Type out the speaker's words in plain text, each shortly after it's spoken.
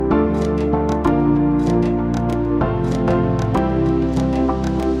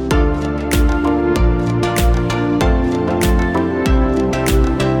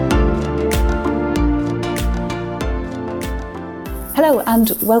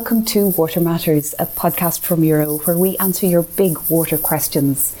and welcome to Water Matters, a podcast from Euro where we answer your big water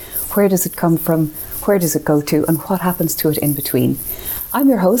questions. Where does it come from? Where does it go to? And what happens to it in between? I'm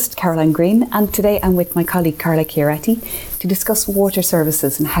your host, Caroline Green, and today I'm with my colleague Carla Chiaretti to discuss water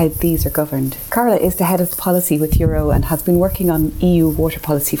services and how these are governed. Carla is the head of policy with Euro and has been working on EU water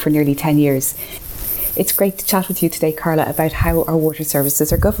policy for nearly 10 years. It's great to chat with you today, Carla, about how our water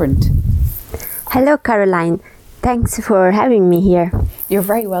services are governed. Hello, Caroline. Thanks for having me here. You're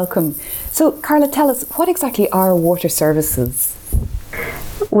very welcome. So, Carla, tell us, what exactly are water services?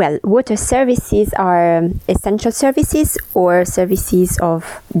 Well, water services are essential services or services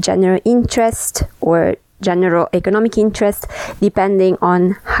of general interest or general economic interest, depending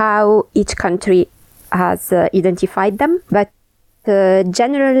on how each country has identified them. But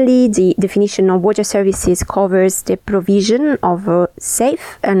generally, the definition of water services covers the provision of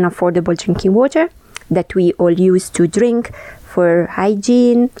safe and affordable drinking water that we all use to drink for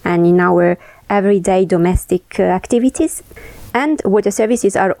hygiene and in our everyday domestic activities. And water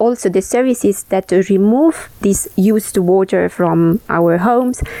services are also the services that remove this used water from our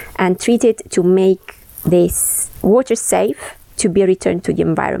homes and treat it to make this water safe to be returned to the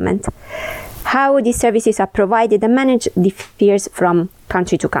environment. How these services are provided and managed differs from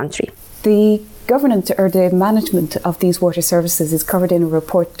country to country. The governance or the management of these water services is covered in a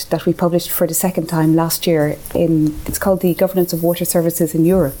report that we published for the second time last year. It's called the Governance of Water Services in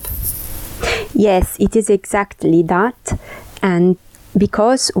Europe. Yes, it is exactly that. And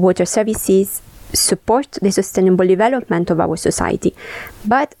because water services support the sustainable development of our society,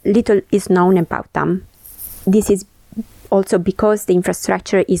 but little is known about them. This is also because the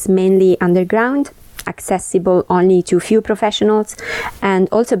infrastructure is mainly underground, accessible only to few professionals, and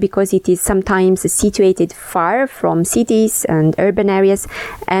also because it is sometimes situated far from cities and urban areas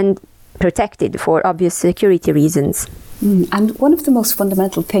and protected for obvious security reasons. And one of the most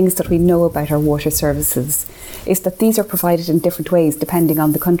fundamental things that we know about our water services is that these are provided in different ways depending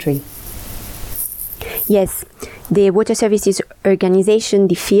on the country. Yes, the water services organization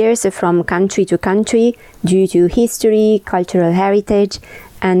differs from country to country due to history, cultural heritage,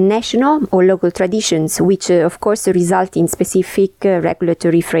 and national or local traditions, which of course result in specific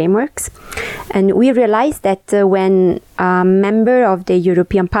regulatory frameworks. And we realized that when a member of the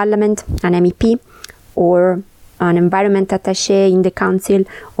European Parliament, an MEP, or an environment attaché in the Council,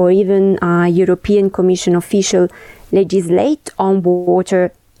 or even a European Commission official legislate on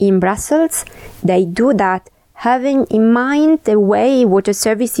water in Brussels, they do that having in mind the way water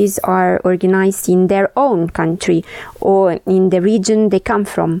services are organized in their own country or in the region they come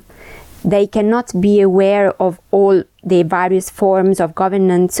from. They cannot be aware of all the various forms of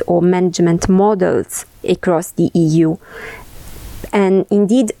governance or management models across the EU. And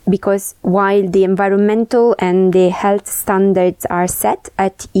indeed, because while the environmental and the health standards are set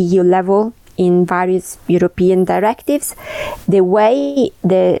at EU level in various European directives, the way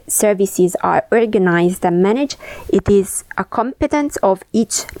the services are organized and managed, it is a competence of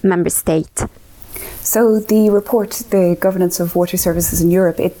each member state. So the report, the Governance of Water Services in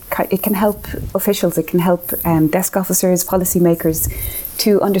Europe, it can help officials, it can help desk officers, policymakers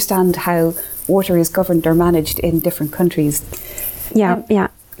to understand how water is governed or managed in different countries. Yeah.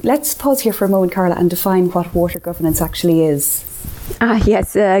 Let's pause here for a moment, Carla, and define what water governance actually is.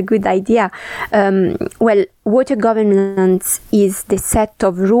 Yes, good idea. Well, water governance is the set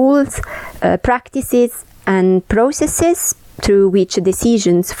of rules, practices, and processes through which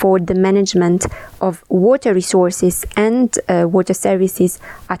decisions for the management of water resources and water services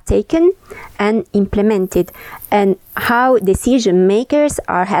are taken and implemented, and how decision makers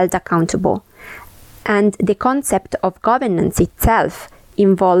are held accountable. And the concept of governance itself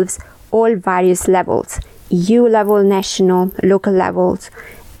involves all various levels: EU level, national, local levels,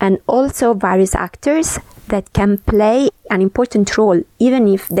 and also various actors that can play an important role even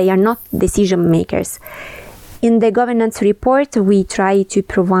if they are not decision makers. In the governance report, we try to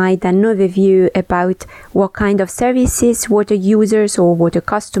provide an overview about what kind of services water users or water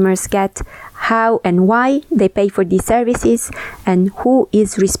customers get, how and why they pay for these services, and who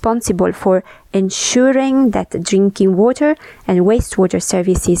is responsible for ensuring that drinking water and wastewater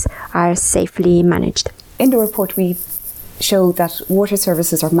services are safely managed. In the report, we show that water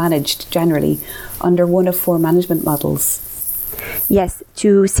services are managed generally under one of four management models. Yes,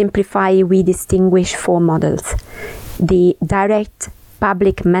 to simplify, we distinguish four models. The direct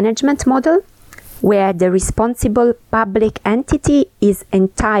public management model, where the responsible public entity is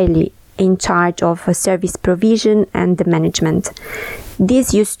entirely in charge of service provision and the management.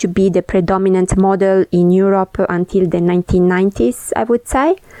 This used to be the predominant model in Europe until the 1990s, I would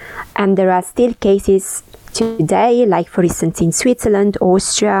say, and there are still cases today, like for instance in Switzerland,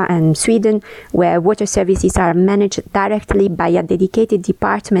 Austria and Sweden, where water services are managed directly by a dedicated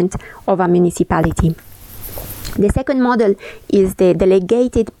department of a municipality. The second model is the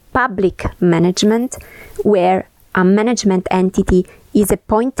delegated public management, where a management entity is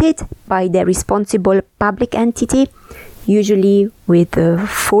appointed by the responsible public entity, usually with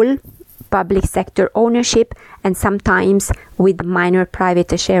full public sector ownership and sometimes with minor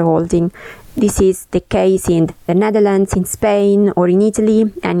private shareholding. This is the case in the Netherlands, in Spain, or in Italy,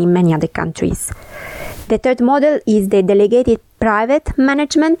 and in many other countries. The third model is the delegated private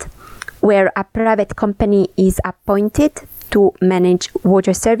management, where a private company is appointed to manage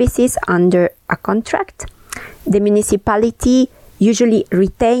water services under a contract. The municipality usually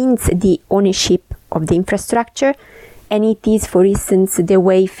retains the ownership of the infrastructure, and it is, for instance, the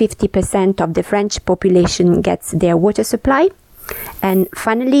way 50% of the French population gets their water supply. And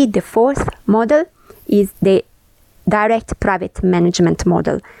finally, the fourth model is the direct private management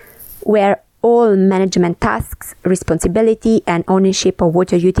model, where all management tasks, responsibility and ownership of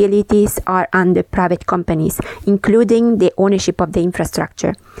water utilities are under private companies, including the ownership of the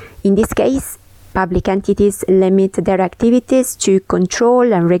infrastructure. In this case, public entities limit their activities to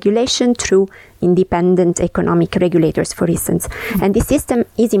control and regulation through independent economic regulators, for instance. And this system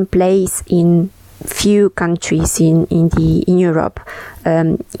is in place in few countries in Europe,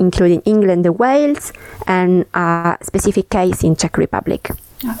 including England and Wales, and a specific case in Czech Republic.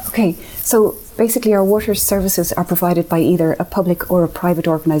 Okay, so basically our water services are provided by either a public or a private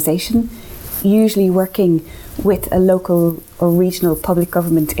organisation, usually working with a local or regional public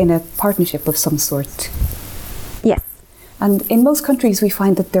government in a partnership of some sort. Yes. And in most countries we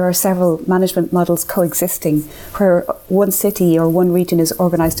find that there are several management models coexisting, where one city or one region is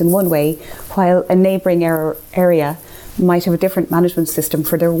organised in one way, while a neighbouring area might have a different management system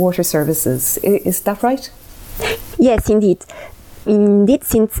for their water services. Is that right? Yes, indeed. Indeed,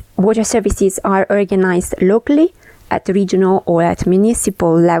 since water services are organised locally, at regional or at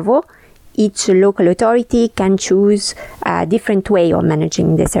municipal level, each local authority can choose a different way of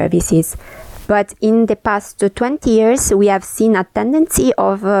managing the services. But in the past 20 years, we have seen a tendency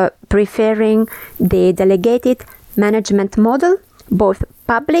of preferring the delegated management model, both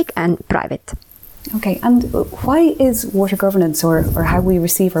public and private. Okay, and why is water governance or how we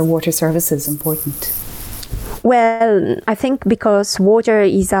receive our water services important? Well, I think because water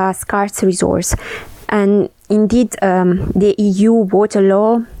is a scarce resource. And indeed, the EU water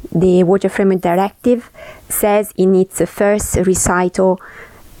law, the Water Framework Directive, says in its first recital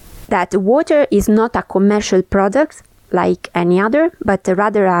that water is not a commercial product like any other, but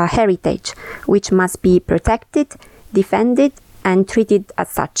rather a heritage, which must be protected, defended, and treated as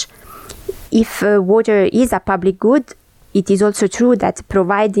such. If water is a public good, it is also true that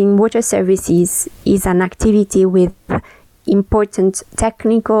providing water services is an activity with important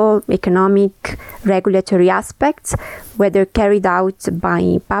technical, economic, regulatory aspects, whether carried out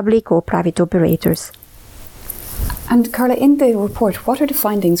by public or private operators. And Carla, in the report, what are the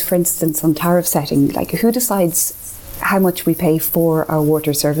findings, for instance, on tariff setting? Like, who decides how much we pay for our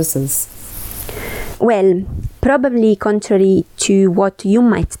water services? Well, probably contrary to what you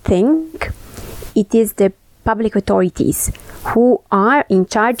might think, it is the public authorities who are in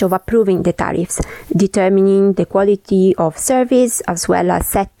charge of approving the tariffs, determining the quality of service, as well as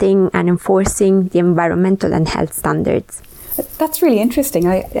setting and enforcing the environmental and health standards. That's really interesting.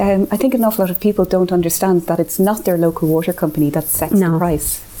 I think an awful lot of people don't understand that it's not their local water company that sets the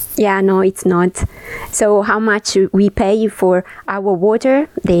price. Yeah, no, it's not. So how much we pay for our water,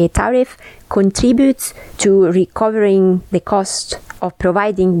 the tariff, contributes to recovering the cost of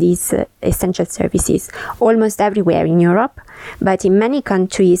providing these essential services almost everywhere in Europe. But in many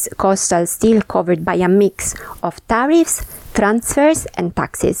countries, costs are still covered by a mix of tariffs, transfers and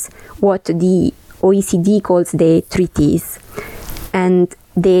taxes, what the OECD calls the treaties. And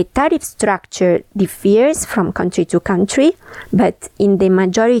the tariff structure differs from country to country, but in the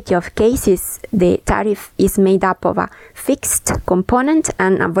majority of cases, the tariff is made up of a fixed component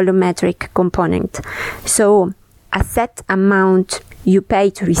and a volumetric component. So a set amount you pay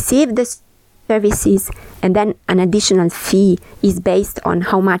to receive the services, and then an additional fee is based on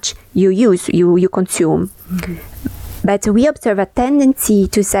how much you use, you consume. Mm-hmm. But we observe a tendency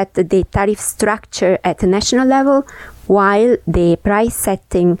to set the tariff structure at the national level, while the price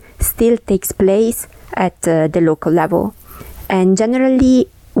setting still takes place at the local level. And generally,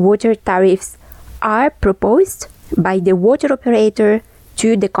 water tariffs are proposed by the water operator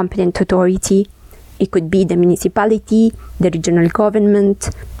to the competent authority. It could be the municipality, the regional government,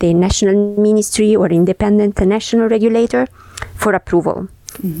 the national ministry or independent national regulator for approval.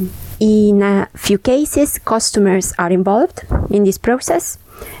 Mm-hmm. In a few cases, customers are involved in this process,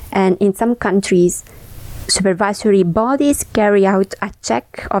 and in some countries, supervisory bodies carry out a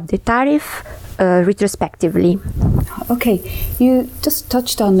check of the tariff retrospectively. Okay, you just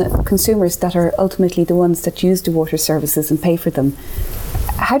touched on consumers that are ultimately the ones that use the water services and pay for them.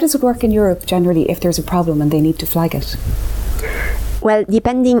 How does it work in Europe generally if there's a problem and they need to flag it? Well,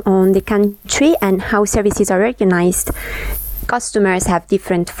 depending on the country and how services are organized, customers have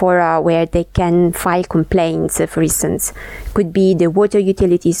different fora where they can file complaints. For instance, could be the water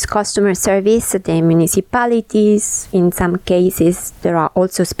utilities customer service, the municipalities. In some cases, there are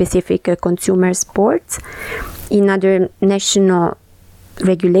also specific consumer boards. In other, national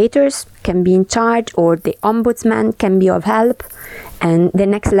regulators can be in charge, or the ombudsman can be of help. And the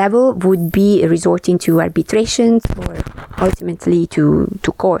next level would be resorting to arbitration or ultimately to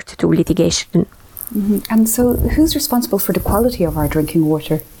court, to litigation. Mm-hmm. And so who's responsible for the quality of our drinking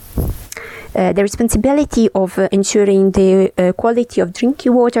water? The responsibility of ensuring the quality of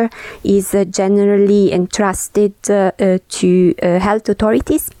drinking water is generally entrusted to health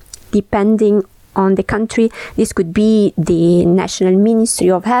authorities. Depending on the country, this could be the National Ministry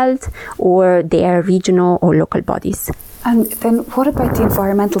of Health or their regional or local bodies. And then what about the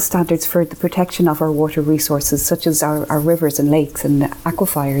environmental standards for the protection of our water resources, such as our rivers and lakes and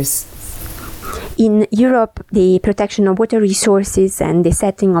aquifers? In Europe, the protection of water resources and the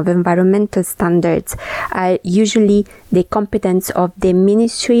setting of environmental standards are usually the competence of the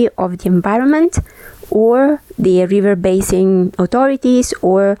Ministry of the Environment or the river basin authorities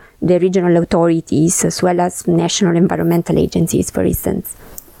or the regional authorities, as well as national environmental agencies, for instance.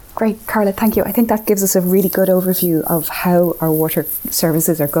 Great, Carla, thank you. I think that gives us a really good overview of how our water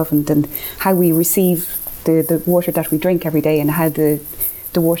services are governed and how we receive the water that we drink every day and how the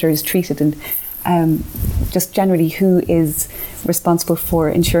water is treated, and just generally who is responsible for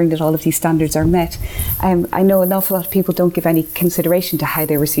ensuring that all of these standards are met. I know an awful lot of people don't give any consideration to how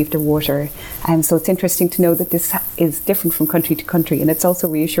they receive their water, and so it's interesting to know that this is different from country to country, and it's also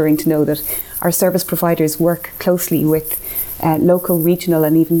reassuring to know that our service providers work closely with local, regional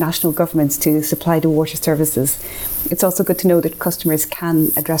and even national governments to supply the water services. It's also good to know that customers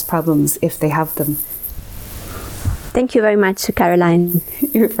can address problems if they have them. Thank you very much, Caroline.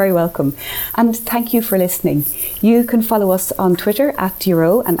 You're very welcome. And thank you for listening. You can follow us on Twitter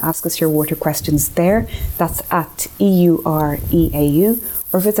 @Euro and ask us your water questions there. That's @EUREAU,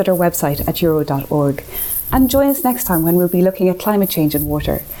 or visit our website at euro.org. And join us next time when we'll be looking at climate change and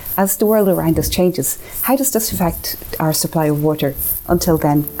water. As the world around us changes, how does this affect our supply of water? Until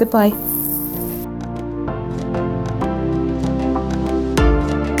then, goodbye.